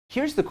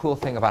Here's the cool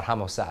thing about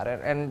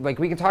Mossad, and like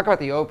we can talk about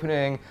the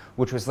opening,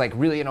 which was like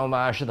really an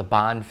homage to the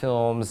Bond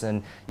films,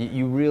 and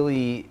you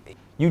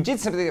did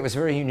something that was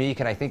very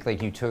unique, and I think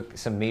like you took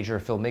some major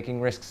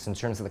filmmaking risks in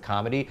terms of the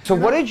comedy. So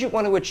what did you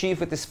want to achieve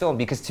with this film?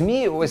 Because to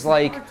me it was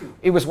like,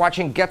 it was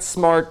watching Get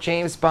Smart,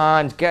 James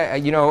Bond,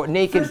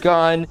 Naked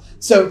Gun.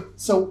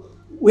 So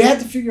we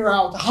had to figure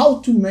out how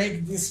to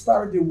make this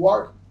parody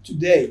work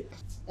today,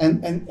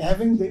 and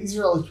having the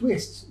Israeli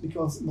twist,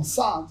 because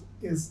Mossad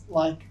is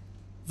like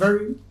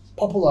very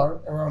popular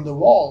around the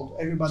world.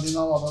 Everybody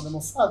knows about the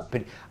Mossad.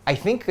 But I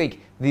think like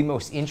the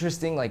most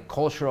interesting like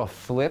cultural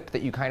flip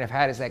that you kind of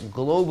had is that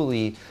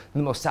globally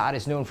the Mossad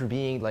is known for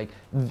being like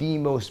the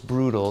most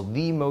brutal,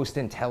 the most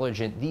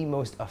intelligent, the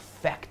most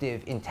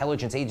effective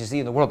intelligence agency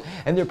in the world,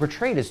 and they're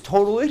portrayed as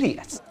total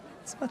idiots.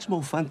 It's much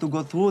more fun to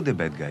go through the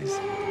bad guys.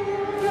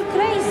 You're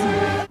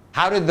crazy.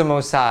 How did the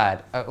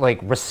Mossad like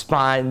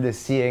respond to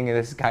seeing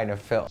this kind of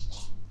film?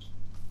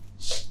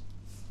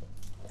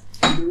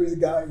 There is a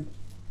guy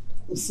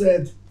who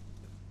said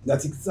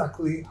that's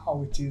exactly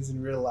how it is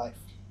in real life.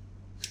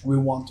 We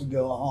want to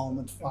go home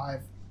at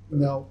 5,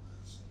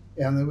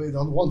 and we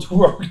don't want to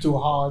work too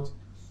hard.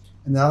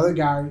 Another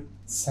guy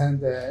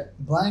sent a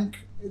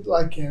blank,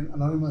 like an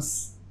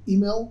anonymous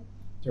email.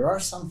 There are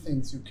some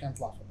things you can't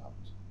laugh about.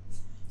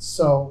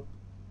 So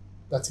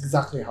that's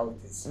exactly how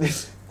it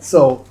is.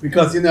 So,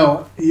 because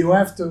you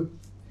have to,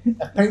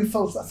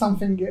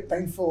 something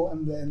painful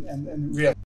and then real.